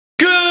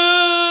Good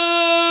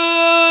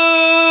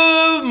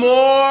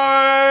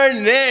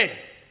morning,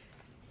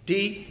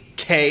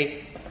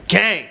 DK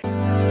gang.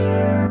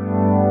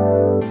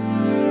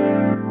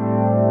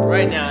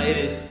 Right now it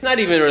is not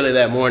even really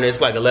that morning, it's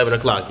like 11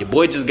 o'clock. Your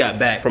boy just got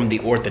back from the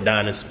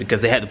orthodontist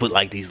because they had to put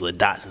like these little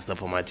dots and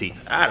stuff on my teeth.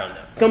 I don't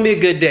know. It's gonna be a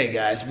good day,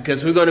 guys,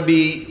 because we're gonna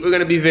be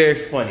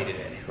very funny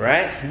today,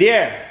 right?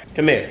 Yeah.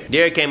 Come here.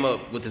 Derek came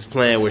up with this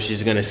plan where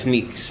she's gonna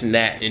sneak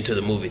snack into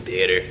the movie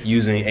theater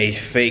using a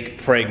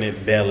fake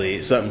pregnant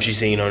belly, something she's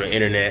seen on the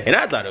internet. And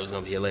I thought it was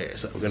gonna be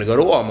hilarious. So we're gonna go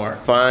to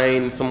Walmart,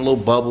 find some little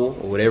bubble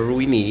or whatever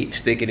we need,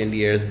 stick it in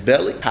Derek's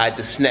belly, hide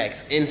the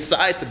snacks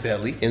inside the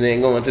belly, and then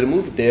go into the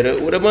movie theater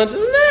with a bunch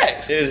of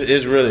snacks.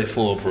 It's really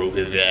foolproof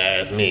if you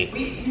ask me.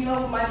 You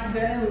know what might be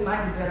better? We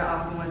might be better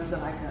off going to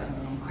like a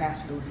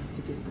craft store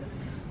to get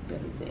the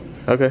belly thing.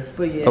 Okay.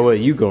 But yeah. Oh wait,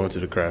 you going to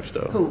the craft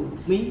store? Who?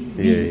 Me?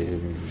 Yeah.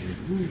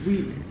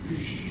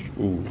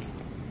 Ooh.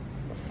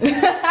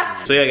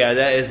 So yeah, guys,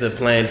 that is the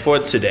plan for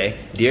today.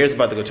 Derek's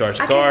about to go charge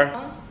the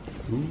car.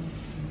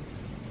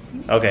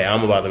 Okay,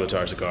 I'm about to go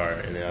charge the car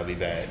and then I'll be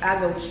back. I'll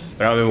go with you.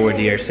 But I don't remember where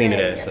Derek seen it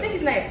at. So. I think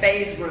his name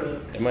Phase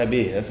Rub. It might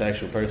be. That's the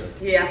actual person.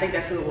 Yeah, I think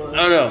that's who it was. I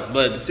don't know,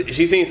 but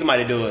she seen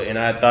somebody do it and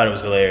I thought it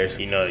was hilarious.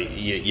 You know,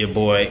 your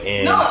boy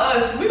and... No,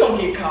 us. We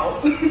gonna get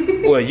caught.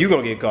 Well, you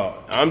gonna get caught.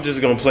 I'm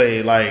just gonna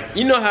play like,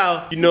 you know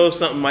how you know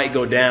something might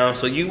go down,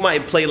 so you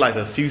might play like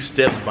a few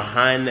steps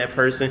behind that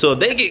person. So if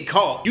they get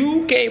caught,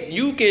 you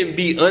can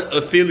be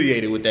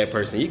unaffiliated with that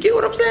person. You get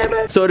what I'm saying,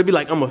 man? So it'll be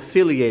like, I'm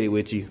affiliated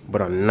with you,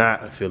 but I'm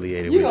not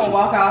affiliated with you. You gonna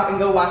walk out and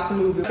go watch the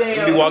movie.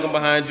 I'll be walking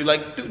behind you,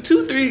 like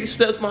 2-3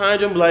 steps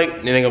behind you. I'm like,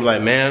 and they're gonna be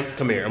like, ma'am,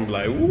 come here. I'm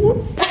like,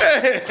 whoop.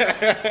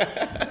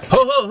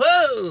 Ho ho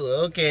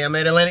ho! Okay, I'm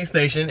at Atlantic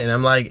Station and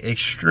I'm like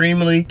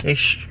extremely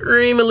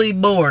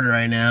bored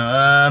right now.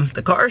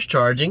 The car's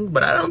charging,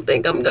 but I don't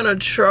think I'm gonna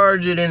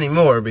charge it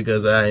anymore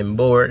because I am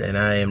bored and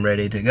I am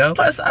ready to go.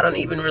 Plus, I don't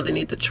even really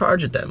need to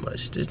charge it that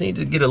much. Just need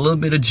to get a little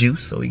bit of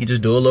juice so we can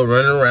just do a little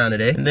running around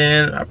today. And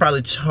then I'll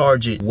probably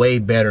charge it way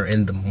better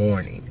in the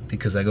morning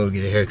because I go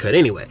get a haircut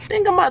anyway.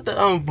 Think I'm about to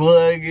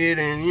unplug it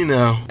and, you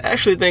know,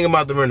 actually think I'm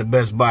about to run to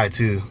Best Buy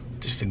too,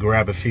 just to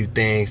grab a few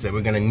things that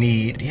we're gonna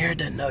need. Dier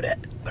doesn't know that,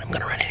 but I'm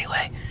gonna run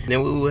anyway.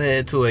 Then we will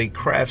head to a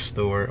craft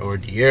store, or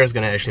Dier's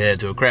gonna actually head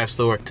to a craft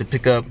store to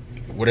pick up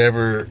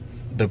whatever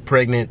the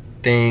pregnant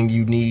thing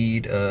you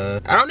need. I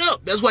don't know,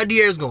 that's why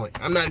Dier's going.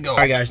 I'm not going. All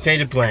right guys,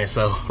 change of plan.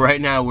 So right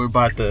now we're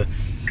about to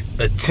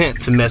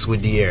attempt to mess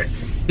with Dier.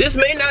 This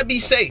may not be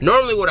safe.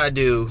 Normally what I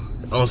do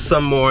on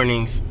some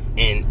mornings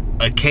and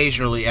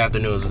occasionally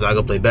afternoons is I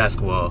go play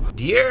basketball.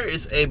 Dier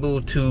is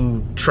able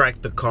to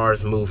track the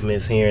car's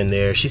movements here and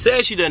there. She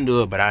says she doesn't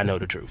do it, but I know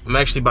the truth. I'm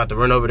actually about to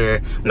run over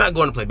there. I'm not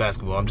going to play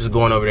basketball. I'm just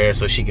going over there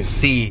so she can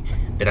see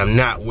that I'm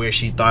not where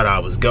she thought I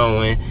was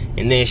going.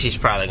 And then she's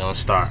probably gonna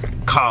start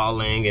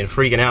calling and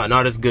freaking out and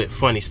all this good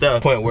funny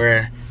stuff. Point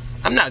where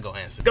I'm not gonna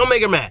answer. Don't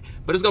make her mad,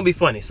 but it's gonna be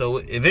funny. So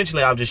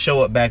eventually I'll just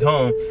show up back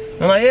home.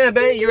 I'm like, yeah,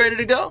 babe, you ready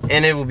to go?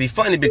 And it will be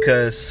funny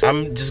because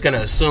I'm just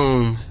gonna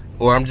assume,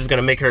 or I'm just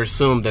gonna make her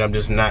assume that I'm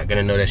just not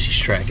gonna know that she's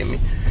tracking me.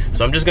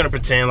 So I'm just gonna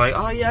pretend like,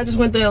 oh yeah, I just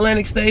went to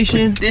Atlantic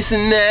Station, this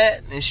and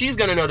that, and she's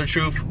gonna know the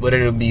truth, but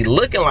it'll be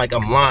looking like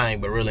I'm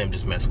lying, but really I'm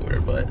just messing with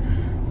her. But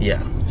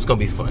yeah, it's gonna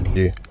be funny.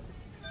 Yeah.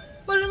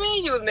 What do you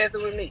mean you was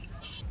messing with me?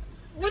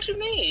 What you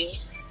mean?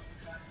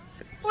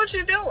 What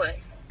you doing?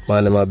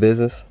 Minding my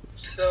business.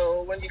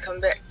 So when you come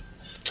back,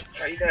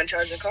 are you gonna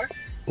charge the car?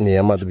 Yeah,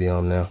 I'm about to be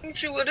home now.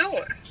 What you were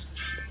doing?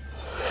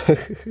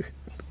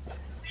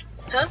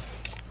 Huh?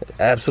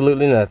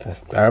 Absolutely nothing.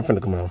 I'm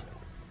finna come home.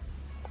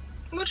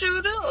 What you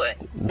were doing?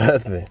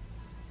 Nothing.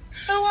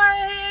 So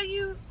why the hell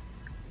you...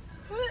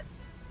 What?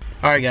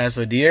 Alright guys,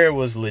 so Dier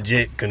was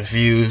legit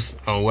confused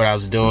on what I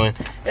was doing.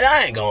 And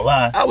I ain't gonna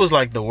lie, I was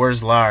like the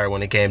worst liar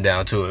when it came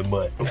down to it,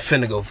 but I'm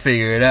finna go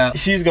figure it out.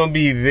 She's gonna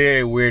be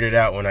very weirded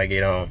out when I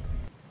get home.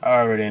 I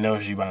already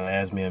know she about to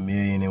ask me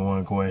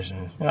 1,000,001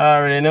 questions. I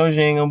already know she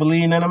ain't gonna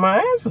believe none of my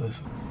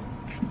answers.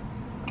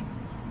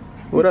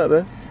 What up,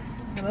 man?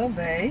 Hello,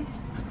 babe.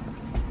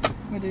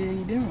 What are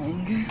you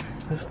doing?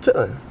 Just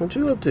chilling. What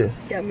you up to?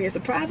 Got me a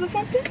surprise or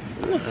something?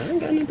 No, I ain't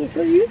got nothing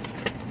for you.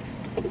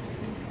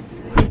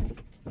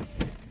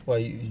 Well,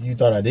 you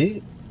thought I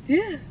did?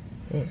 Yeah.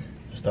 I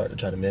started to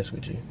try to mess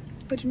with you.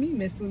 What you mean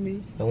mess with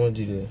me? I wanted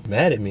you to be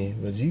mad at me,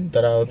 but you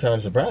thought I was trying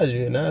to surprise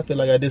you, and now I feel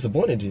like I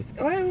disappointed you.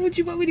 Why would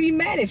you want me to be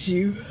mad at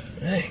you?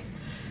 Hey.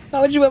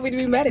 Why would you want me to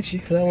be mad at you?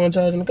 Because I want to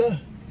charge in the car.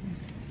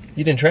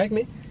 You didn't track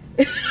me?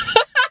 That's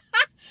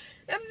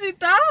what you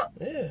thought?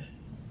 Yeah.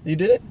 You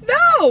did it?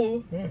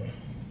 No. Oh,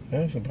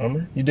 that's a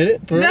bummer. You did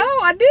it? For real? No,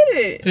 I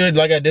didn't. I feel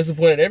like I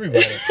disappointed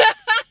everybody.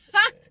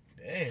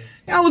 Dang.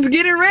 I was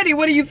getting ready.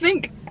 What do you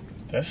think?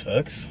 That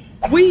sucks.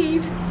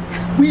 We've,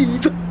 me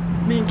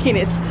and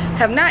Kenneth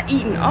have not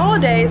eaten all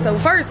day. So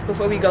first,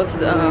 before we go to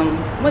the,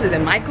 what is it,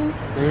 Michael's?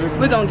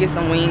 We're gonna get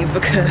some wings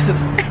because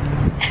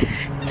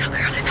your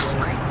girl is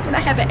hungry. And I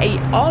haven't ate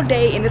all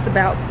day and it's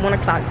about 1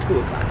 o'clock, 2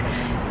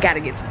 o'clock.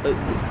 Gotta get some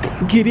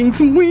food. Getting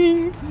some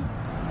wings.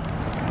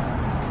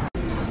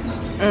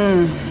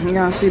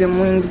 Y'all see them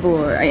wings,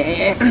 boy.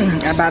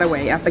 By the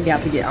way, I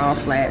forgot to get all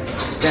flats.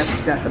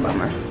 That's a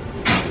bummer.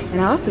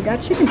 And I also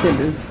got chicken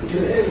tenders.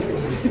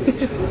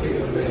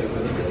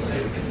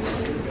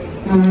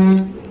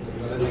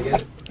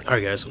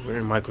 Alright guys, so we're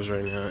in Michael's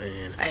right now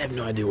and I have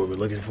no idea what we're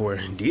looking for.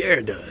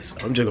 Dier does.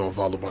 I'm just gonna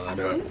follow behind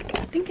her. I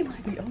think it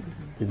might be over here.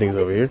 You think it's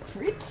over here?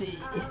 Pretty.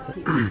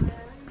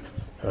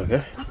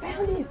 Okay. I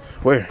found it.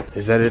 Where?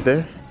 Is that it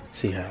there?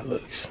 See how it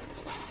looks.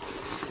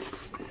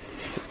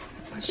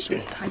 My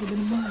shirt tighter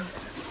than mud.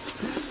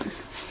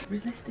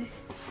 Realistic?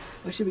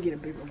 Or should we get a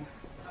bigger one?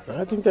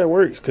 I think that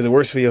works because it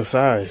works for your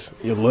size.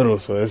 You're little,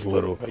 so that's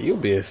little. You'll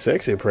be a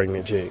sexy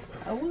pregnant chick.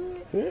 I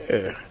would.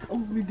 Yeah. Oh,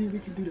 we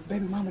could do the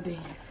baby mama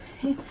dance.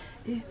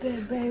 It's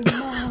that baby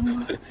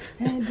mama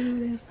and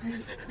do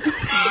that.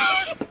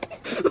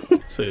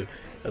 So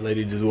that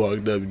lady just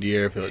walked up,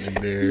 Dier felt You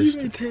embarrassed.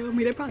 didn't tell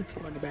me. They probably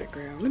saw in the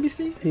background. Let me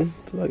see.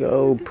 It's like an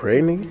old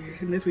pregnant.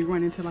 Unless we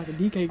run into like a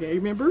DK game,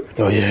 remember?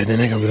 Oh yeah, then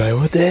they're gonna be like,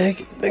 what the heck?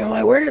 They're gonna be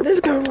like, where did this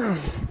come from?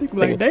 They be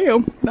like,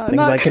 damn.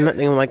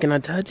 They're like, can I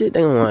touch it?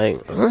 They're like,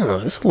 oh,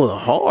 it's a little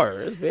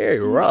hard. It's very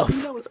rough.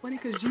 You know, it's funny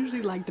because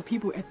usually like the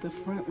people at the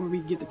front where we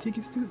get the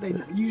tickets to, they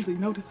usually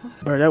notice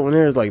us. Bro, that one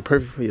there is like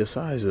perfect for your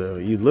size though.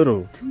 You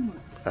little. 2 months.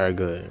 Alright,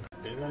 good.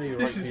 It's not even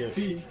right for your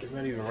It's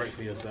not even right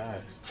for your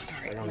size.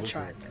 Alright, I'm gonna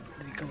try it.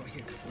 Let me go over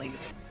here because later.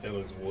 That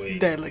looks way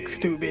That too looks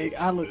big. too big.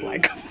 I look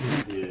like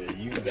Yeah,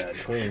 you got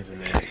twins in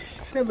there.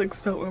 that looks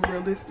so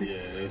unrealistic.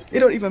 Yeah, that's It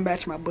don't even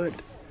match my butt.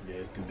 yeah,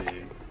 it's too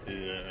big.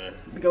 Yeah.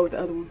 Go with the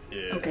other one.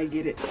 Yeah. Okay,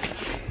 get it.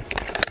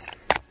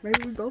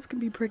 Maybe we both can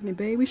be pregnant,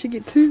 babe. We should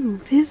get 2.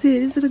 What is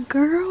it? Is it a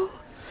girl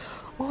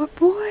or a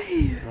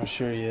boy? Not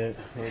sure yet.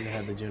 We're gonna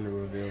have the gender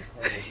reveal.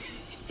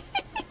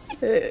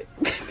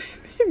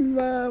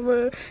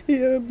 Mama,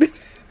 yeah.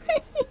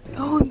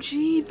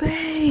 OMG,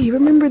 babe.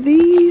 Remember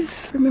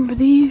these? Remember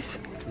these?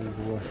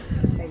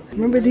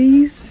 Remember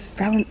these?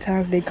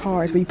 Valentine's Day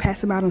cards where you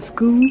pass them out in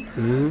school?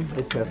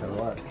 It's passing a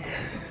lot.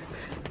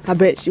 I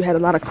bet you had a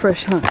lot of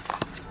crush, huh?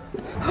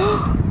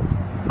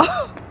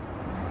 Oh,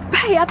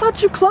 babe, I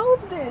thought you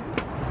closed it.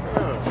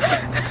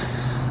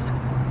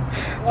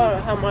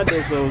 How my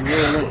door closed?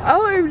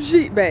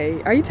 OMG,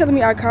 babe. Are you telling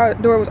me our car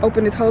door was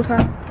open this whole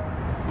time?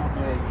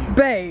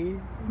 Babe,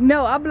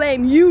 no, I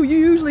blame you. You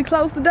usually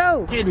close the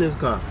door. Get in this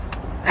car.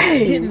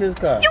 Hey, Get in this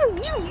car.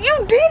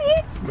 you did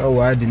it. No,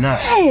 I did not.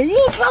 Hey,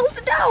 you closed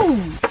the door.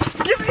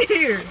 Give me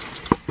here.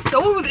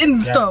 So we was in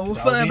the store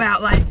for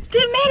about like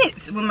 10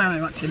 minutes. Well, maybe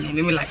not 10 minutes,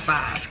 maybe like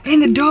 5.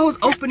 And the door was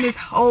open this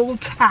whole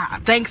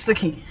time. Thanks to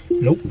Ken.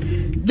 Nope.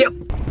 Yep.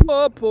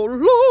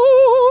 Publix,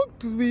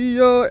 we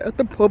are at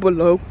the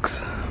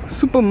Publix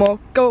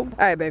supermarket.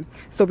 Alright, babe.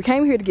 So we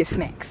came here to get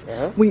snacks.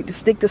 We need to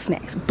stick to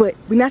snacks, but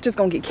we're not just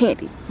gonna get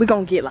candy. We're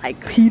gonna get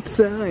like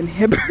pizza and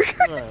hamburgers.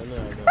 No.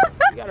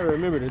 You gotta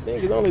remember the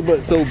thing is only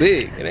but so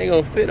big. It ain't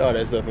gonna fit all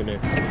that stuff in there.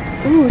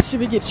 Ooh, should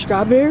we get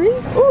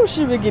strawberries? Ooh,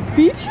 should we get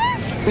peaches?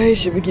 Hey,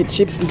 should we get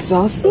chips and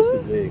salsa? That's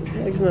too big.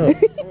 Thanks, no.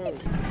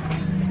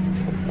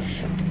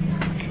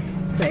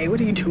 Babe, what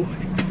are you doing?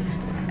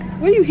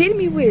 What are you hitting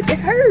me with? It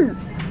hurt.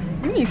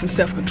 You need some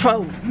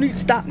self-control. You need to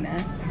stop now.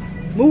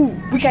 Move.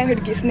 We came here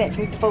to get snacks.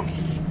 We need to focus.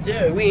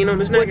 Yeah, we ain't on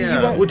the snack What do you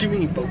aisle. want? What you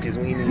mean focus?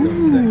 We ain't even on the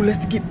Ooh, snack.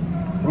 let's get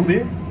Root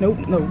beer? no.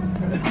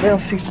 They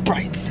don't see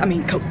Sprites. I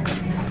mean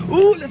Cokes.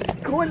 Ooh, let's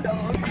get corn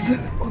dogs.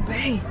 Oh,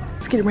 babe,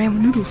 let's get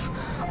ramen noodles.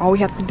 All we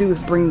have to do is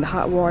bring the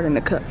hot water in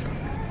the cup.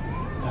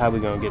 How we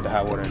gonna get the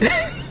hot water in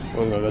there?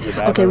 We're gonna go to the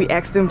bathroom? Okay, we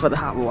asked them for the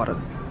hot water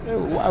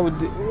Why would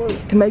they?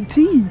 What? to make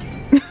tea.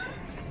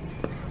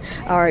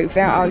 All right,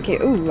 found all the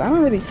candy. Ooh, I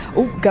don't really.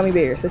 Ooh, gummy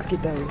bears. Let's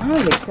get those. I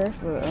don't really care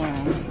for.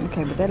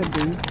 Okay, but that'll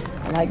do.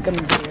 I like gummy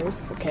bears.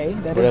 Okay,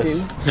 that'll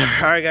do.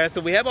 All right, guys.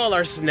 So we have all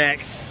our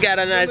snacks. Got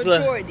a nice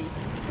little.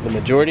 The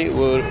majority?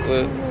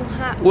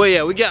 Well,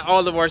 yeah, we got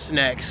all of our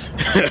snacks.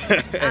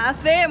 I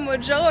said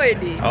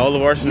majority. All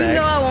of our snacks. You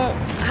know I want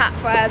hot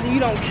fries and you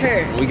don't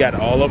care. We got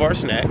all of our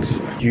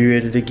snacks. You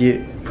ready to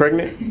get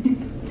pregnant?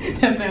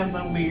 That sounds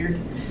so weird.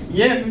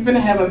 Yes, we're gonna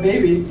have a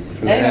baby.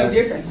 Ain't no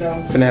difference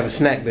though. Finna have a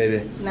snack,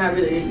 baby. Not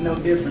really, ain't no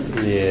difference.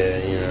 Yeah,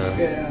 you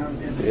know.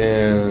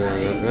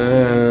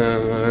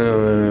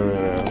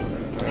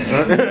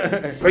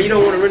 But you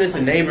don't want to run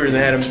into neighbors and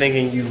have them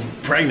thinking you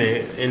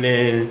pregnant, and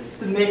then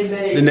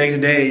the next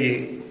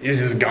day it's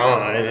just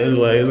gone. It's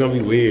like, it's gonna be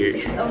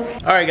weird.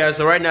 All right, guys,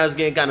 so right now it's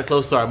getting kind of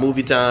close to our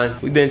movie time.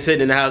 We've been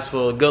sitting in the house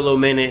for a good little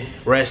minute,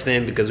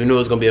 resting, because we knew it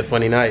was gonna be a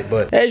funny night.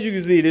 But as you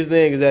can see, this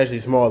thing is actually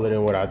smaller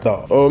than what I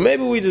thought. Or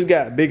maybe we just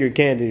got bigger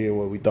candy than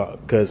what we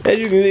thought, because as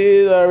you can see,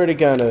 it's already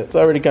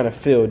kind of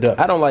filled up.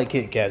 I don't like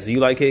Kit Kats. Do you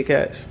like Kit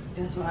Kats?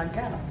 That's what I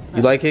got.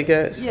 You like Kit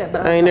Kats? Yeah,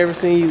 but I ain't never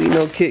seen you eat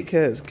no Kit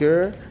Kats,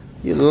 girl.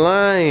 You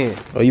lying.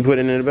 Oh, you put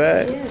it in the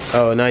bag? Yes.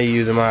 Oh, now you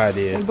using my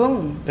idea. And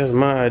boom. That's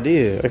my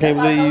idea. I can't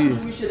believe you.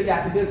 We should have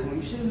got the big one.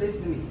 You should have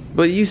listened to me.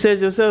 But you said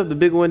yourself the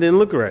big one didn't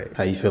look right.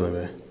 How you feeling,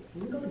 man?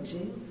 We go to the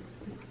gym.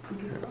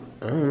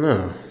 I don't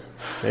know.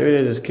 Maybe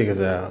they just kick us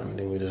out and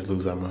then we just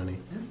lose our money.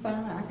 That's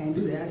fine. I can't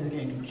do that. I just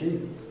can't do the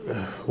gym.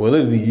 Well,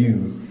 it'll be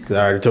you. Cause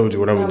I already told you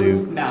what I'm gonna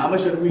do. Nah, I'm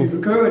gonna show we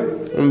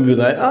recording. I'm gonna be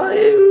like, oh,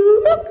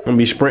 yeah. I'm gonna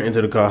be sprinting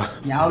to the car.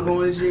 Y'all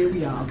going to jail,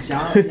 we all. Cause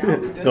y'all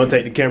Gonna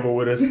take the camera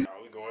with us. Oh,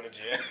 we going to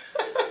jail.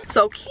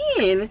 So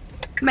Ken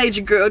made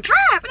your girl drive,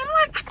 and I'm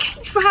like, I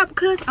can't drive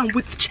because I'm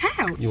with the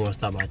child. You wanna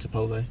stop by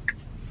Chipotle?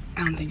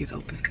 I don't think it's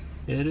open.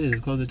 Yeah, it is.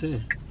 It's close to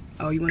 10.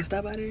 Oh, you wanna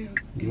stop by there?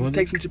 You want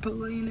take some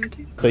Chipotle in there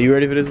too? So you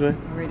ready for this, man?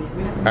 I'm ready.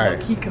 We have to All right.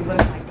 key because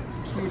like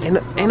security.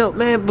 Ain't no,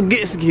 man, but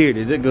get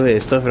security. Just go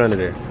ahead, stuff it under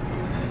there.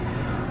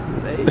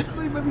 Hey,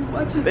 please let me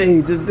watch it.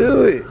 Hey, just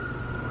do it.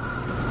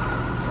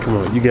 Come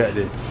on, you got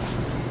this.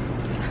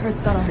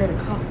 Thought I heard a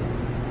call.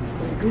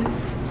 Good.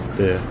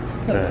 Yeah.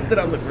 Alright. Did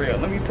I look real?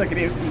 Let me tuck it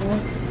in some more.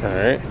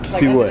 Alright. Like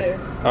See what? there.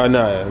 Oh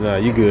no,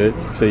 you good.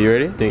 So you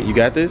ready? Think you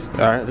got this?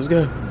 Alright, let's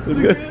go.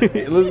 Let's go.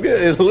 It looks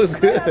good. It looks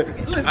good.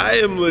 I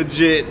am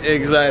legit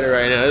excited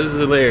right now. This is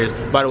hilarious.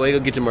 By the way, go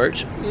get your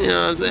merch. You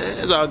know what I'm saying?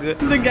 It's all good.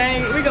 The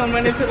gang, we gonna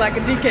run into like a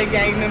DK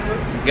gang member.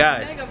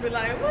 Guys. They gonna be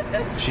like, what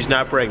the? She's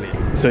not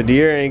pregnant. So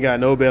De'Ara ain't got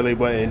no belly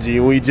button, G.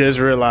 We just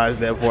realized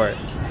that part.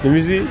 Let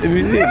me see. Let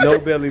me see. No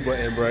belly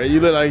button, bro.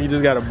 You look like you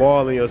just got a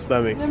ball in your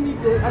stomach. Let me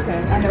do. Okay,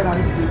 I know what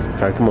I'm gonna do.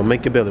 All right, come on,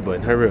 make your belly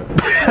button. Hurry up.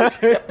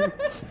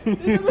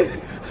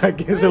 I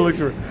guess it looks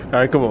real. All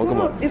right, come on,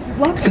 come on. It's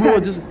locked. Come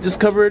on, just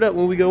cover it up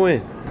when we go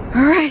in.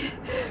 All right,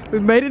 we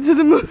made it to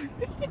the movie.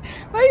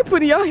 Why you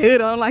putting your hood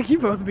on like you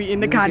supposed to be in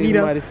the incognito?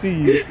 Nobody see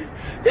you.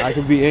 I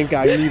can be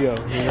incognito.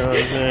 You know what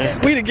I'm saying?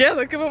 We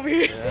together. Come over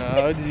here.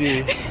 Oh,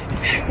 gee.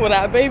 What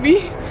up,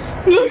 baby?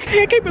 Look,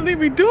 I can't believe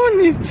we're doing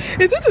this.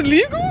 Is this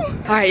illegal?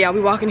 All right, y'all,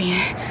 we walking in.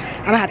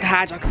 I'm gonna have to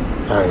hide y'all.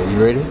 All right,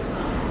 you ready?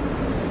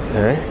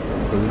 All right,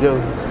 here we go.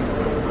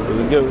 Here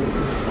we go.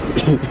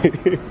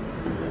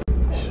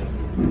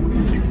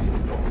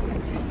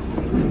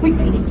 We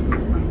made it.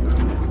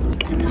 We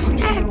got the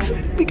snacks.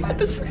 We got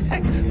the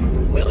snacks.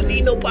 We don't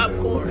need no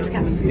popcorn. It's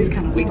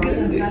kind of we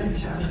good.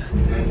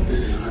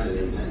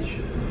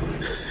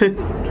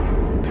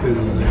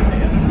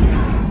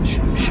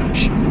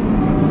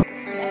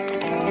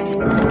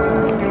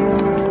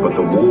 But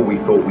the war we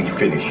thought we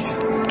finished.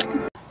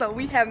 So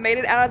we have made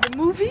it out of the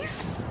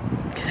movies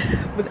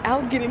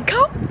without getting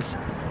caught.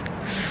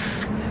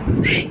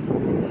 Hey,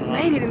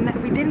 made it and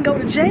we didn't go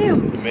to jail.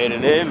 Made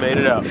it in, made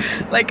it out.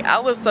 Like I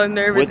was so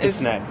nervous. With the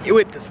snacks.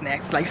 With the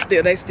snacks. Like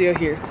they still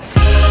here.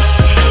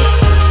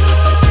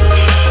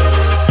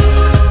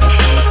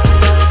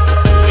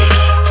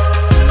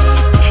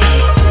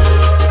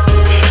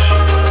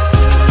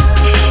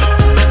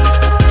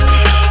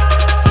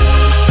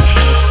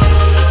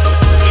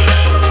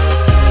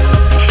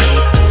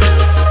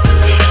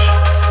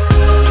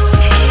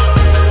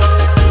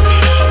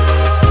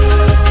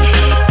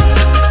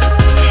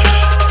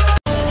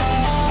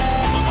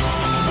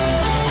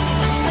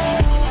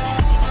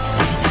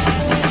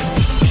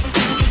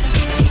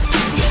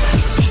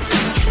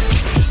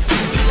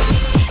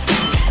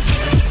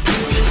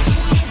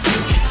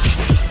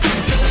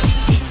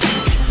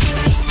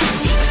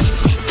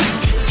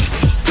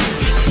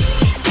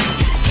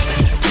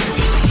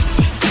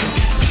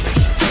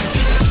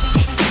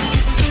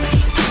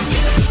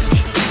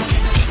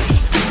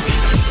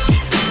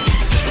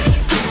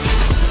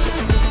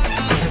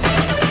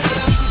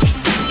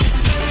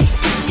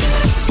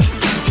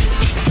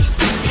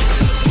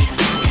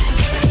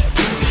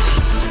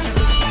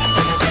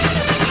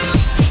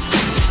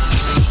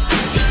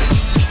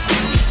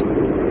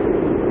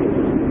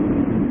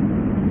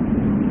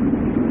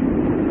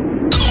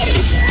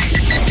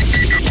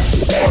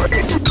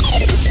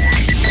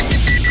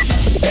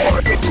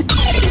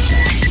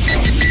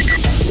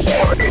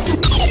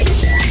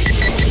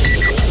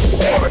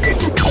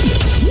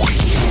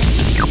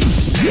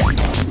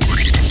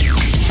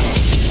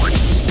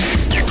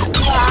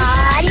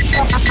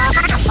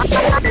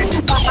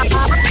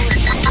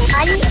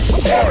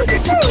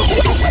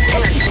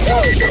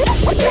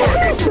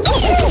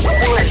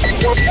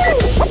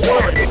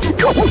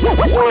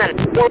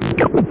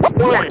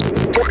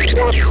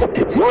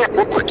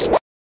 One.